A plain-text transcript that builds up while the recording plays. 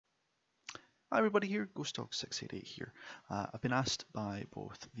Hi everybody, here GhostDog688 here. I've been asked by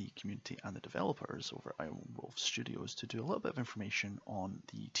both the community and the developers over at Iron Wolf Studios to do a little bit of information on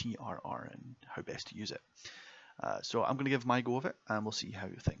the TRR and how best to use it. So I'm going to give my go of it and we'll see how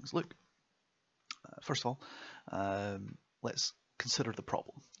things look. First of all, let's consider the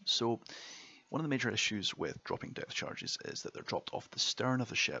problem. So one of the major issues with dropping depth charges is that they're dropped off the stern of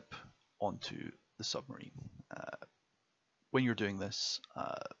the ship onto the submarine. When you're doing this,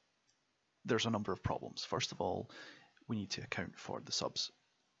 there's a number of problems. First of all, we need to account for the sub's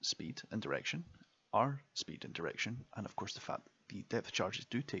speed and direction, our speed and direction, and of course the fact that the depth charges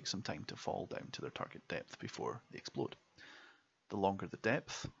do take some time to fall down to their target depth before they explode. The longer the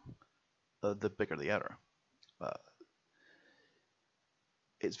depth, the bigger the error.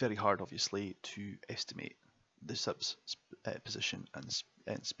 It's very hard, obviously, to estimate the sub's position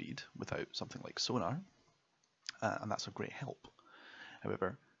and speed without something like sonar, and that's a great help.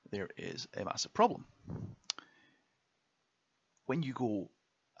 However, there is a massive problem. When you go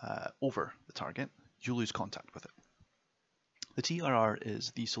over the target, you lose contact with it. The TRR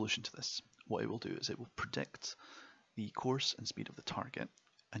is the solution to this. What it will do is it will predict the course and speed of the target,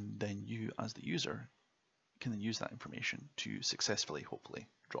 and then you, as the user, can then use that information to successfully, hopefully,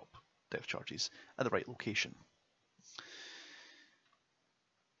 drop depth charges at the right location.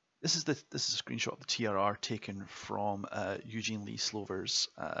 This is a screenshot of the TRR taken from Eugene Lee Slover's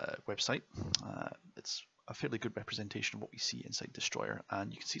website. It's a fairly good representation of what we see inside Destroyer,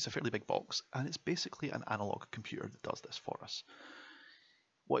 and you can see it's a fairly big box, and it's basically an analog computer that does this for us.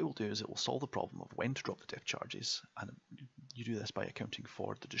 What it will do is it will solve the problem of when to drop the depth charges, and you do this by accounting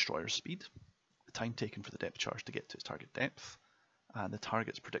for the Destroyer's speed, the time taken for the depth charge to get to its target depth, and the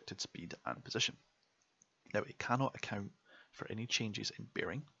target's predicted speed and position. Now, it cannot account for any changes in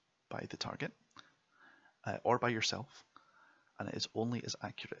bearing by the target or by yourself, and it is only as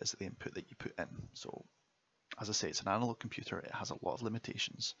accurate as the input that you put in. So, as I say, it's an analog computer. It has a lot of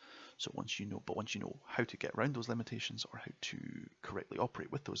limitations. So once you know how to get around those limitations or how to correctly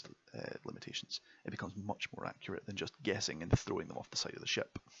operate with those limitations, it becomes much more accurate than just guessing and throwing them off the side of the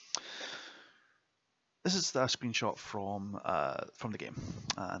ship. This is a screenshot from the game,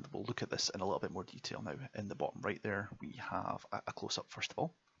 and we'll look at this in a little bit more detail now. In the bottom right there, we have a close-up first of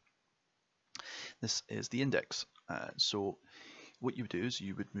all. This is the index. So what you would do is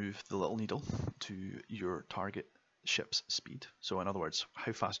you would move the little needle to your target ship's speed. So in other words,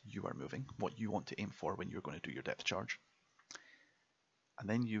 how fast you are moving, what you want to aim for when you're going to do your depth charge. And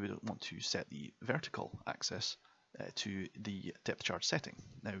then you would want to set the vertical axis to the depth charge setting.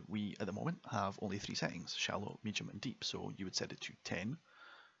 Now we at the moment have only 3 settings: shallow, medium and deep. So you would set it to 10,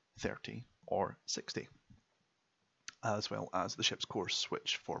 30 or 60. As well as the ship's course,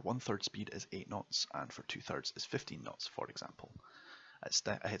 which for 1/3 speed is 8 knots and for 2/3 is 15 knots, for example.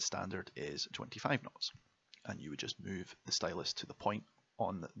 A head standard is 25 knots, and you would just move the stylus to the point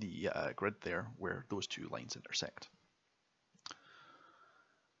on the grid there where those two lines intersect.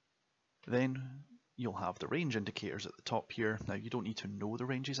 Then you'll have the range indicators at the top here. Now you don't need to know the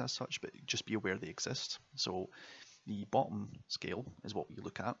ranges as such, but just be aware they exist. So the bottom scale is what we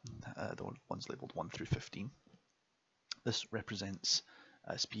look at, the ones labelled 1 through 15. This represents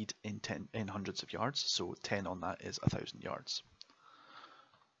speed in hundreds of yards, so 10 on that is 1,000 yards.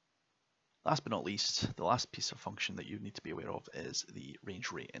 Last but not least, the last piece of function that you need to be aware of is the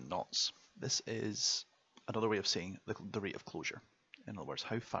range rate in knots. This is another way of saying the rate of closure. In other words,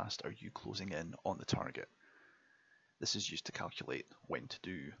 how fast are you closing in on the target? This is used to calculate when to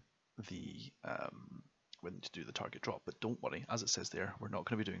do the target drop, but don't worry, as it says there, we're not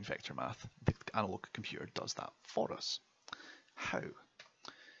going to be doing vector math. The analog computer does that for us. How?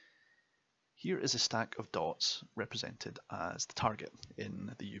 Here is a stack of dots represented as the target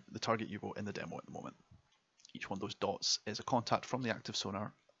in the target U-boat in the demo at the moment. Each one of those dots is a contact from the active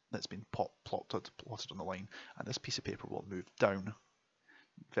sonar that's been plotted on the line, and this piece of paper will move down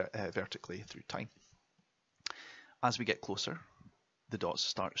vertically through time. As we get closer, the dots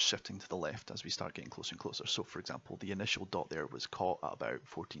start shifting to the left as we start getting closer and closer. So for example, the initial dot there was caught at about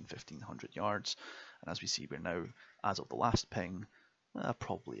 1,500 yards, and as we see, we're now, as of the last ping,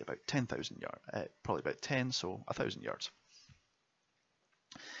 probably about 10,000 yards, probably about 10, so 1,000 yards.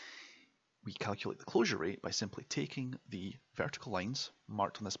 We calculate the closure rate by simply taking the vertical lines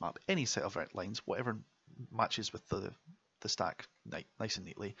marked on this map, any set of lines, whatever matches with the stack nice and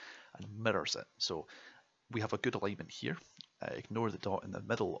neatly, and mirrors it. So we have a good alignment here. Ignore the dot in the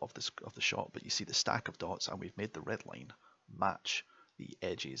middle of the shot, but you see the stack of dots, and we've made the red line match the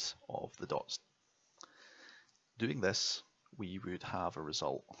edges of the dots. Doing this, we would have a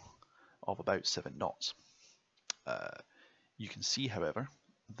result of about 7 knots. You can see, however,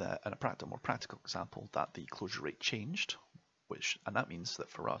 in a more practical example, that the closure rate changed, and that means that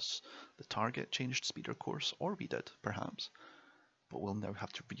for us, the target changed speed or course, or we did, perhaps, but we'll now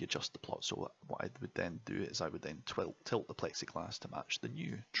have to readjust the plot. So what I would then do is I would then tilt the plexiglass to match the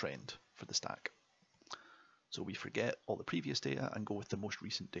new trend for the stack. So we forget all the previous data and go with the most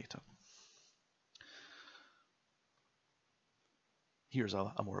recent data. Here's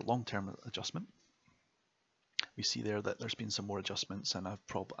a more long-term adjustment. We see there that there's been some more adjustments, and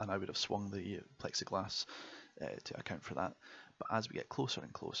I would have swung the plexiglass to account for that. But as we get closer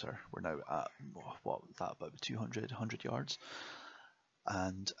and closer, we're now at what was that, about 100 yards,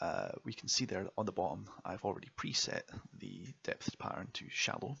 and we can see there on the bottom I've already preset the depth pattern to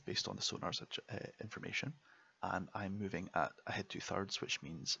shallow based on the sonar's information, and I'm moving at a head 2/3, which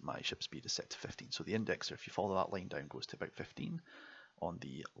means my ship speed is set to 15. So the indexer, if you follow that line down, goes to about 15 on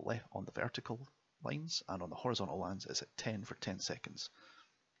the vertical lines, and on the horizontal lines is at 10 for 10 seconds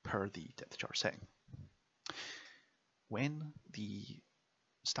per the depth chart setting. When the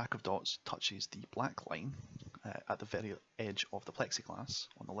stack of dots touches the black line at the very edge of the plexiglass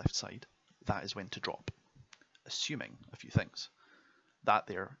on the left side, that is when to drop, assuming a few things. That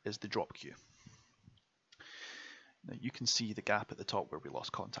there is the drop cue. Now you can see the gap at the top where we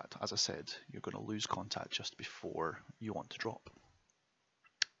lost contact. As I said, you're going to lose contact just before you want to drop.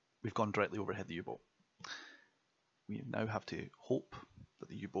 We've gone directly overhead the U-boat. We now have to hope that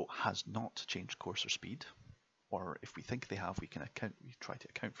the U-boat has not changed course or speed, or if we think they have, we try to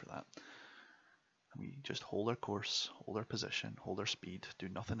account for that. And we just hold our course, hold our position, hold our speed, do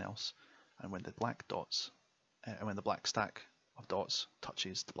nothing else. And when the black stack of dots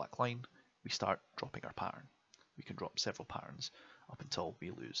touches the black line, we start dropping our pattern. We can drop several patterns up until we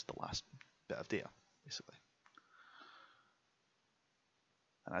lose the last bit of data, basically.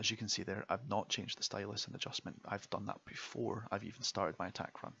 And as you can see there, I've not changed the stylus and adjustment. I've done that before I've even started my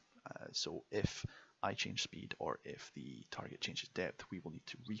attack run. So if I change speed or if the target changes depth, we will need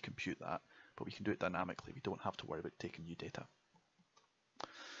to recompute that, but we can do it dynamically. We don't have to worry about taking new data.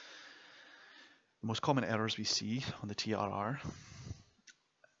 The most common errors we see on the TRR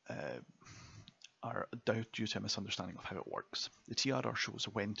are due to a misunderstanding of how it works. The TRR shows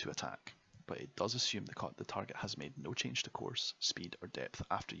when to attack, but it does assume the target has made no change to course, speed, or depth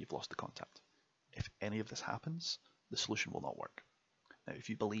after you've lost the contact. If any of this happens, the solution will not work. Now, if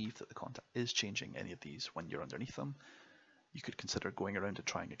you believe that the contact is changing any of these when you're underneath them, you could consider going around and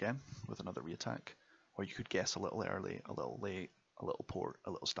trying again with another reattack, or you could guess a little early, a little late, a little port,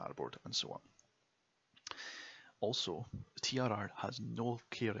 a little starboard, and so on. Also, the TRR has no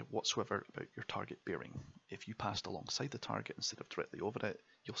care whatsoever about your target bearing. If you passed alongside the target instead of directly over it,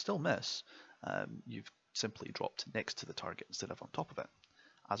 you'll still miss. You've simply dropped next to the target instead of on top of it.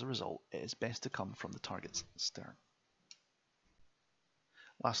 As a result, it is best to come from the target's stern.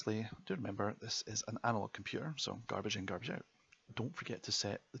 Lastly, do remember this is an analog computer, so garbage in, garbage out. Don't forget to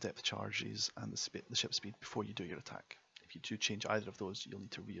set the depth charges and the ship speed before you do your attack. If you do change either of those, you'll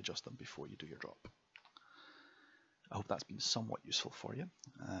need to readjust them before you do your drop. I hope that's been somewhat useful for you.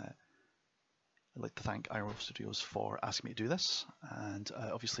 I'd like to thank Iron Wolf Studios for asking me to do this, and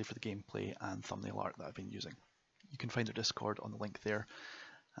obviously for the gameplay and thumbnail art that I've been using. You can find their Discord on the link there,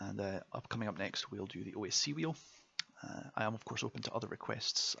 and coming up next we'll do the OSC wheel. I am of course open to other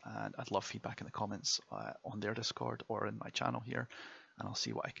requests, and I'd love feedback in the comments on their Discord or in my channel here, and I'll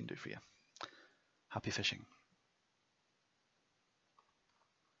see what I can do for you. Happy fishing.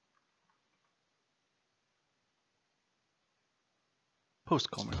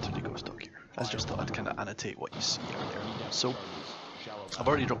 Post-comment to the ghost dog here. I just thought I'd kind of annotate what you see out there. So, I've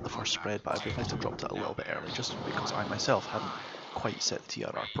already dropped the first spread, but I would like to have dropped it a little bit early, just because I myself hadn't quite set the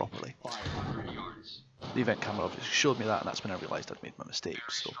TRR properly. The event camera obviously showed me that, and that's when I realised I'd made my mistake.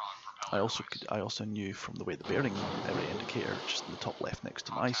 So, I also knew from the way the bearing error indicator, just in the top left next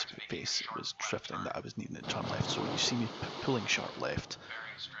to my face, was drifting, that I was needing to turn left. So you see me pulling sharp left,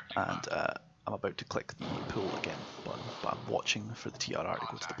 and I'm about to click the pull again button, but I'm watching for the TRR to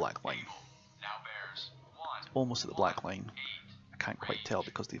go to the black line. Almost at the black line. I can't quite tell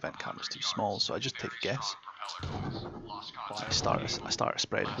because the event camera is too small, so I just take a guess. I start a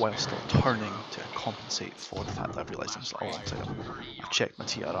spread while still turning to compensate for the fact that I've realised I'm still alongside him. I've checked my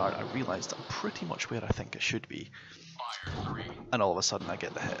TRR, I realised I'm pretty much where I think I should be, and all of a sudden I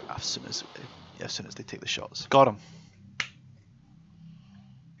get the hit as soon as they take the shots. Got him!